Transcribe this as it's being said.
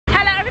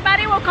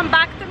welcome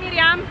back to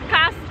Miriam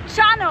Cast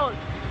channel.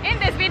 In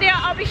this video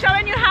I'll be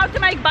showing you how to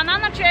make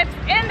banana chips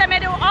in the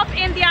middle of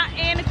India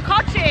in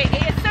Kochi.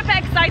 It is super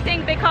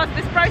exciting because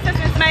this process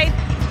is made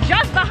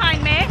just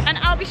behind me, and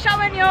I'll be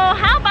showing you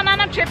how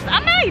banana chips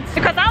are made,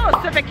 because I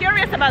was super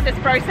curious about this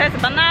process,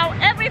 but now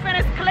everything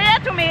is clear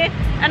to me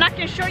and I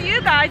can show you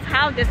guys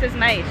how this is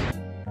made.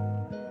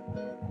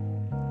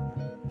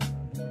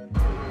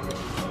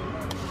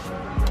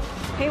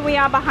 Here we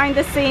are behind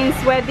the scenes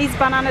where these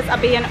bananas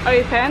are being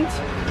opened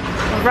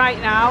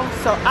right now.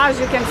 So as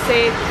you can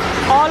see,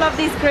 all of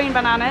these green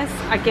bananas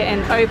are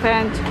getting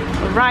opened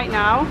right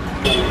now.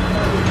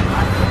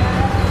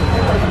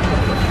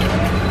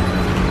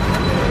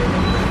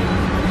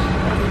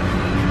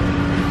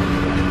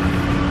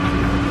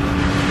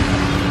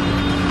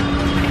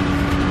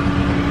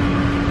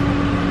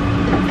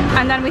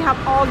 And then we have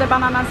all the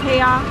bananas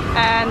here,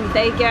 and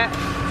they get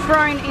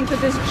thrown into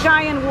this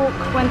giant wok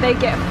when they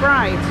get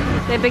fried.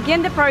 They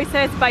begin the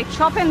process by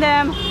chopping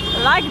them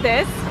like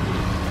this.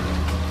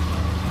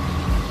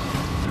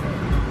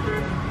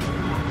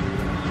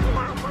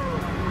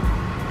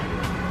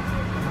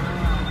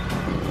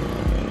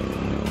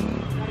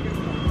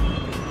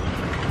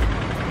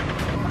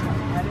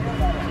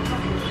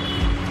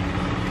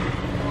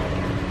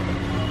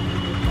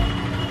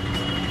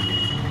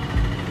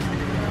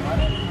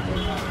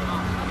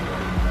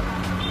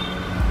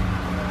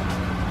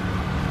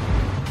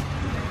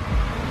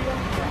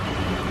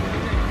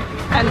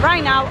 And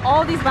right now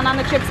all these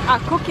banana chips are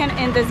cooking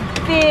in this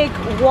big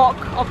wok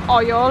of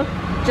oil,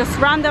 just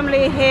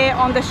randomly here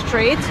on the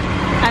street,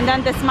 and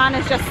then this man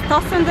is just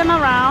tossing them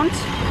around,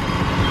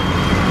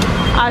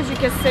 as you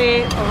can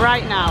see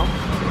right now.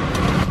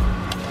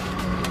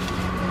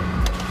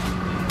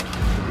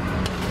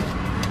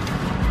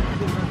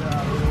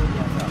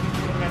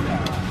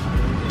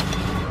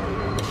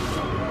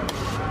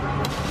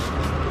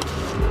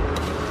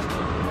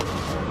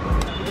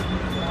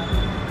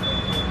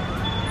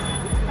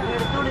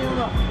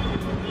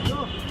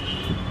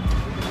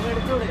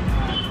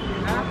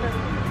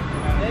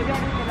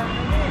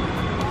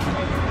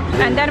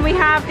 And then we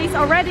have these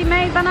already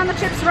made banana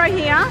chips right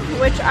here,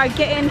 which are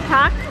getting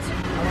packed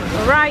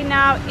right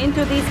now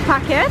into these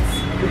packets,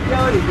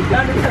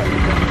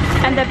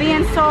 and they're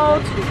being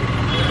sold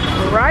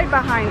right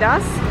behind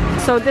us.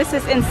 So this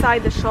is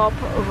inside the shop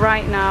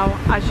right now.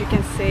 As you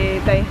can see,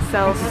 they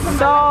sell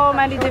so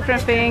many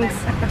different things.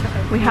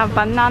 We have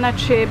banana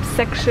chips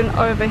section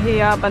over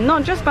here, but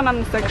not just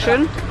banana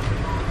section,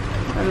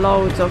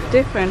 loads of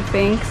different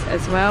things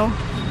as well.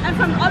 And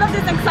from all of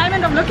this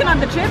excitement of looking at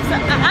the chips, I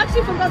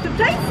actually forgot to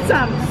taste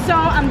some. So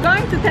I'm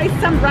going to taste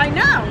some right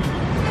now.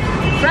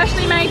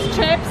 Freshly made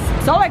chips,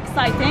 so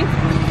exciting.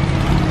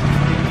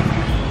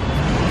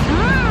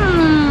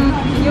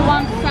 You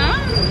want some?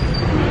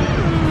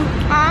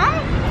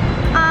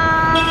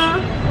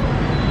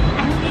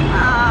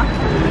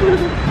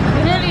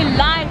 Really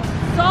light,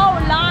 so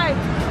light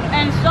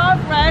and so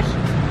fresh.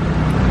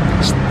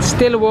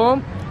 Still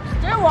warm?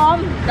 Still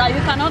warm, that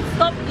you cannot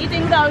stop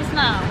eating those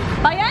now.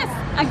 But yes,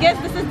 I guess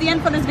this is the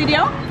end for this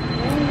video.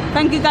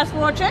 Thank you guys for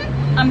watching.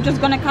 I'm just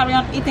gonna carry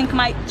on eating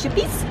my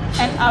chippies,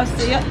 and I'll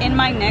see you in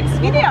my next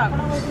video.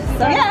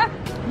 So yeah.